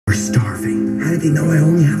everything. How did they know I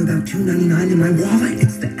only have about $2.99 in my wallet?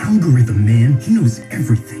 It's the algorithm, man. He knows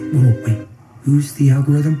everything. Whoa, wait. Who's the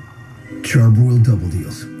algorithm? Charbroiled double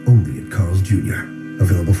deals. Only at Carl's Jr.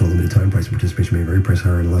 Available for a limited time. Price and participation may vary. Price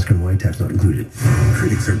higher in Alaska and Hawaii. Tax not included.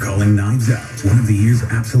 Critics are calling Knives Out one of the year's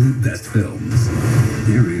absolute best films.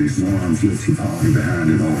 There is no guilty party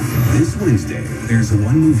behind it all. This Wednesday, there's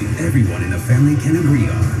one movie everyone in a family can agree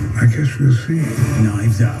on. I guess we'll see.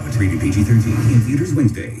 Knives Out, rated PG-13, in theaters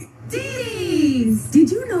Wednesday. Didi's!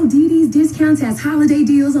 Did you know Didi's Discounts has holiday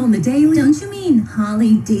deals on the daily? Don't you mean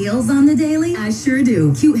Holly deals on the daily? I sure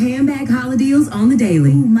do. Cute handbag holiday deals on the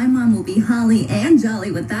daily. Ooh, my mom will be holly and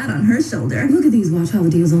jolly with that on her shoulder. Look at these watch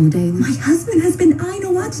holiday deals on the daily. My husband has been eyeing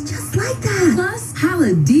a watch just like that. Plus,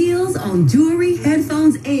 holiday deals on jewelry,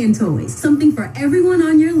 headphones, and toys. Something for everyone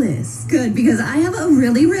on your list. Good, because I have a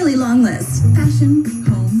really, really long list. Fashion,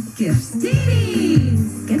 home, gifts.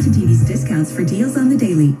 Didi's! Get to Didi's Discounts for deals on the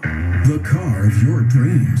daily. The car of your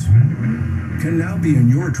dreams can now be in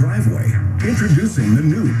your driveway. Introducing the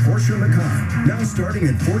new Porsche Macan, now starting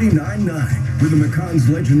at $49,900. With the Macan's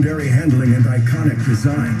legendary handling and iconic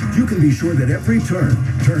design, you can be sure that every turn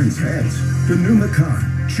turns heads. The new Macan.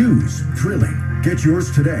 Choose thrilling. Get yours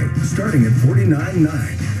today, starting at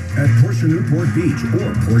 $49,900 at Porsche Newport Beach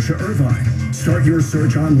or Porsche Irvine. Start your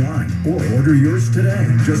search online or order yours today.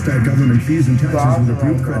 Just add government fees and taxes with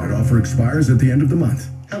approved credit. Offer expires at the end of the month.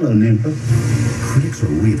 Hello, neighbor. Critics are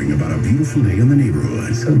raving about a beautiful day in the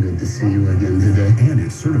neighborhood. So good to see you again today. And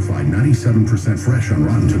it's certified 97% fresh on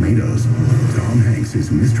Rotten Tomatoes. Tom Hanks is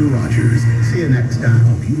Mr. Rogers. See you next time.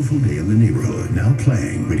 A Beautiful Day in the Neighborhood, now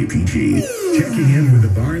playing rated PG. Checking in with the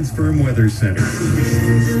Barnes Firm Weather Center.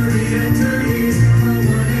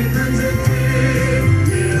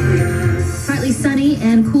 Partly sunny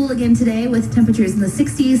and cool again today with temperatures in the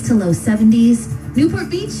 60s to low 70s. Newport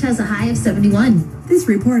Beach has a high of 71. This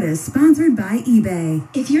report is sponsored by eBay.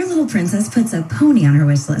 If your little princess puts a pony on her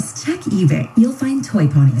wish list, check eBay. You'll find toy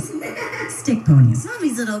ponies, stick ponies,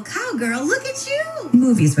 Mommy's little cowgirl, look at you!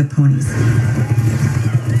 movies with ponies.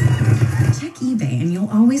 Check eBay and you'll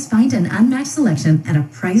always find an unmatched selection at a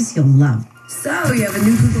price you'll love. So, you have a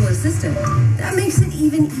new Google Assistant. That makes it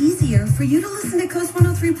even easier for you to listen to KOST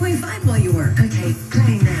 103.5 while you work. Okay,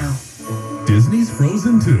 playing now. Disney's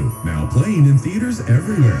Frozen 2, now playing in theaters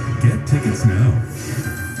everywhere. Get tickets now.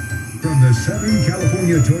 From the Southern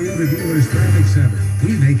California Toyota Dealers Traffic Center,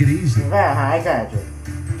 we make it easy. 在海感觉，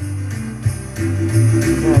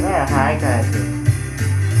在海感觉，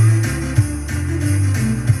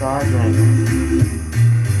早点。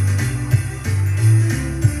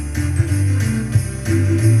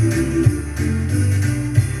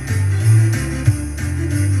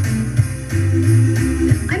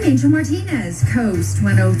I'm Angel Martinez, KOST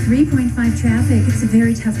 103.5 traffic. It's a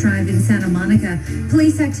very tough drive in Santa Monica.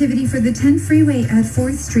 Police activity for the 10 freeway at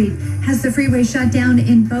 4th Street has the freeway shut down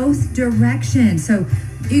in both directions. So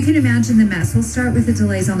you can imagine the mess. We'll start with the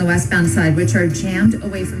delays on the westbound side, which are jammed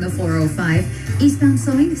away from the 405. Eastbound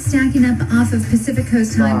slowing, stacking up off of Pacific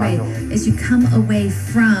Coast Highway as you come away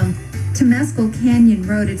from Temescal Canyon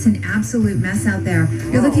Road. It's an absolute mess out there.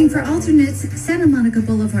 You're looking for alternates: Santa Monica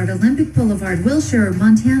Boulevard, Olympic Boulevard, Wilshire,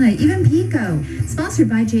 Montana, even Pico. Sponsored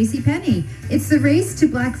by JCPenney. It's the race to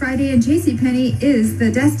Black Friday, and JCPenney is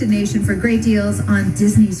the destination for great deals on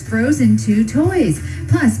Disney's Frozen 2 toys.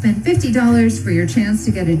 Plus, spend $50 for your chance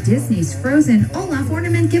to get a Disney's Frozen Olaf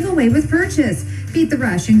ornament giveaway with purchase. Beat the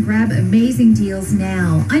rush and grab amazing deals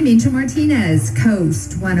now. I'm Angel Martinez,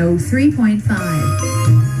 KOST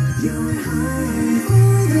 103.5. You're high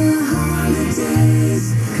for the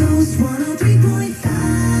holidays. KOST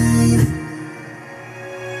 103.5.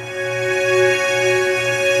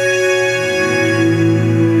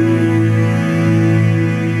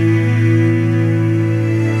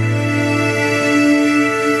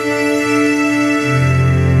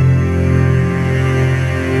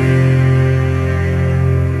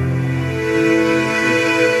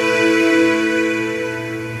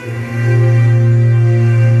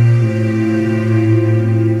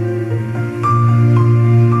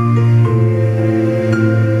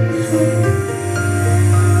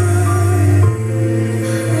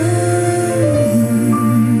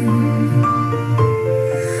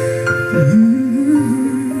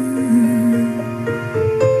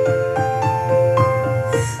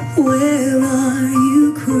 Where are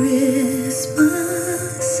you, Christmas?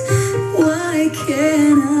 Why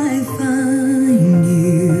can't I find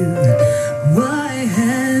you? Why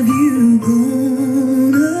have you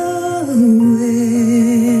gone away?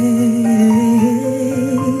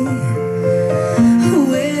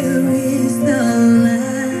 Where is the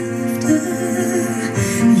laughter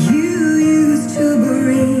you used to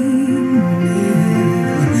bring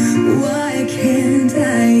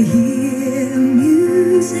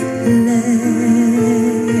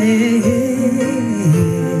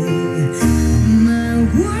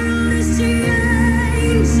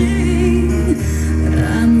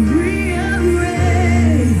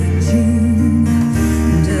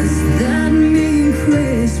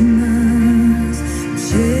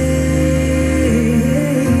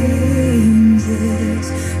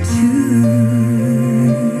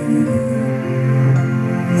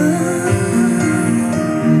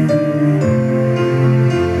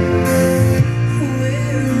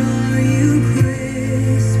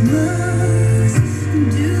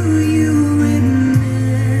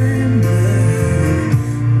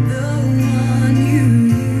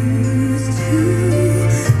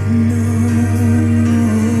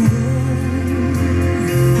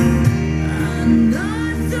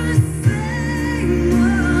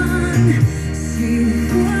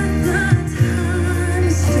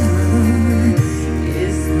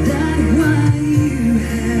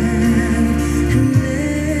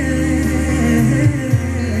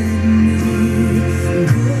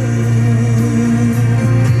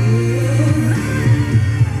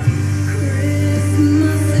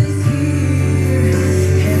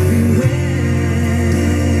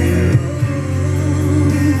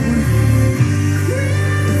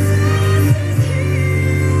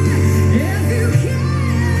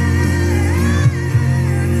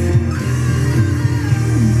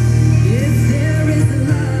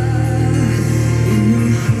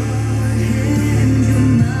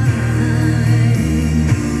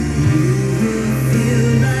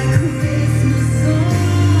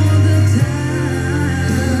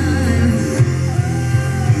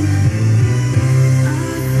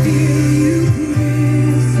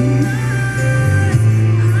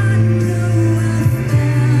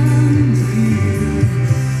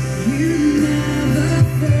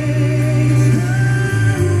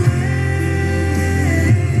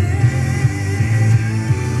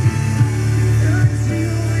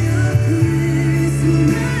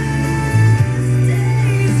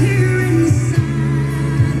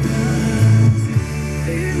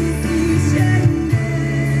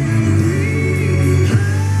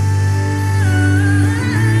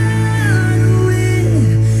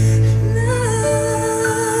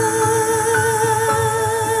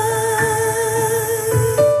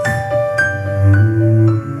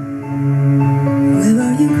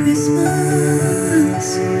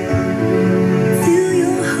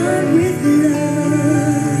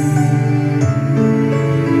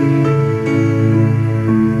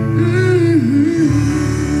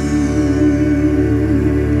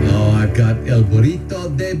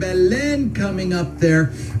up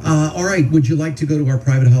there. All right, would you like to go to our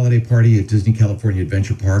private holiday party at Disney California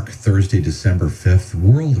Adventure Park Thursday, December 5th?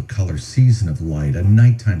 World of Color, Season of Light, a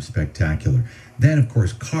nighttime spectacular. Then, of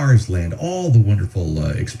course, Cars Land, all the wonderful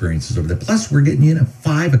experiences over there. Plus, we're getting you in at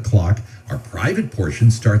 5 o'clock. Our private portion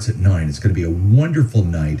starts at 9. It's going to be a wonderful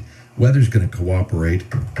night. Weather's going to cooperate.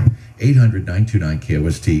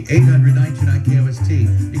 800-929-KOST. 800-929-KOST.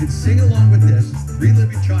 You can sing along with this,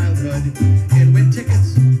 relive your childhood, and win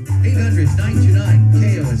tickets.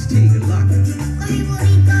 800-929-KOST. Good luck.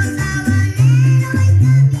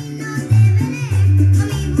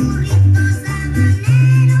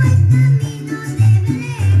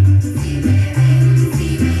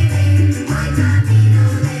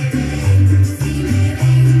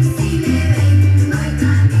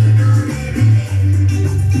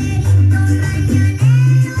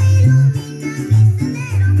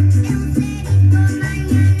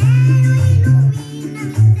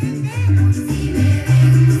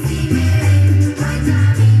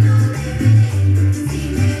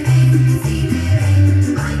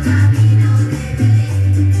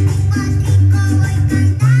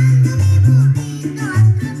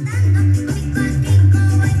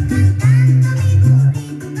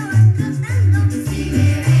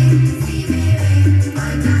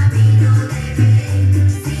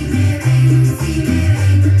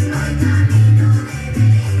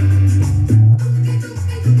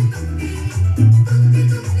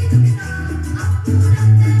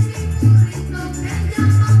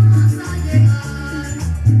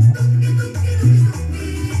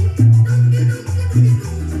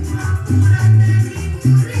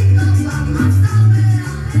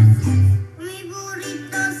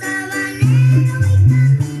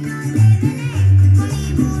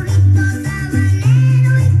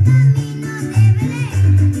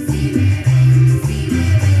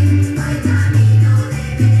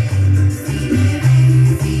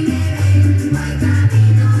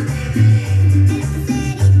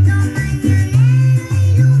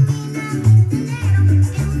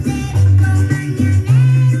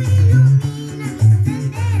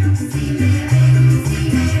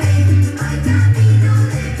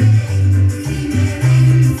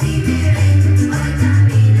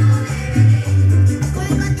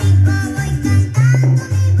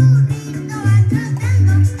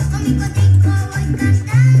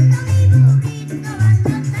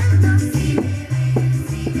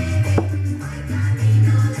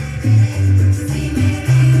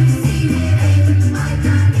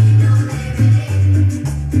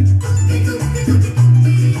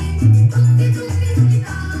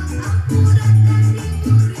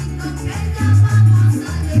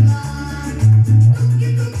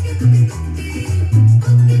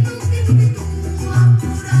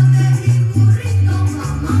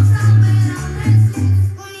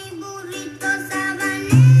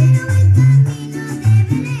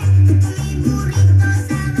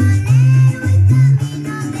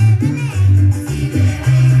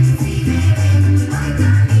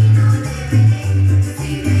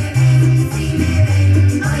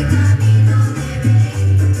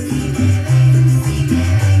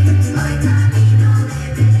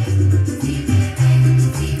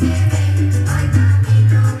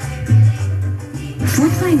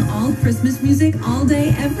 Christmas music all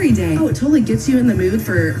day, every day. Oh, it totally gets you in the mood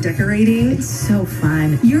for decorating. It's so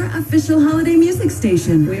fun. Your official holiday music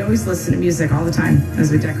station. We always listen to music all the time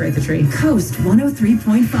as we decorate the tree. KOST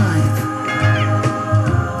 103.5.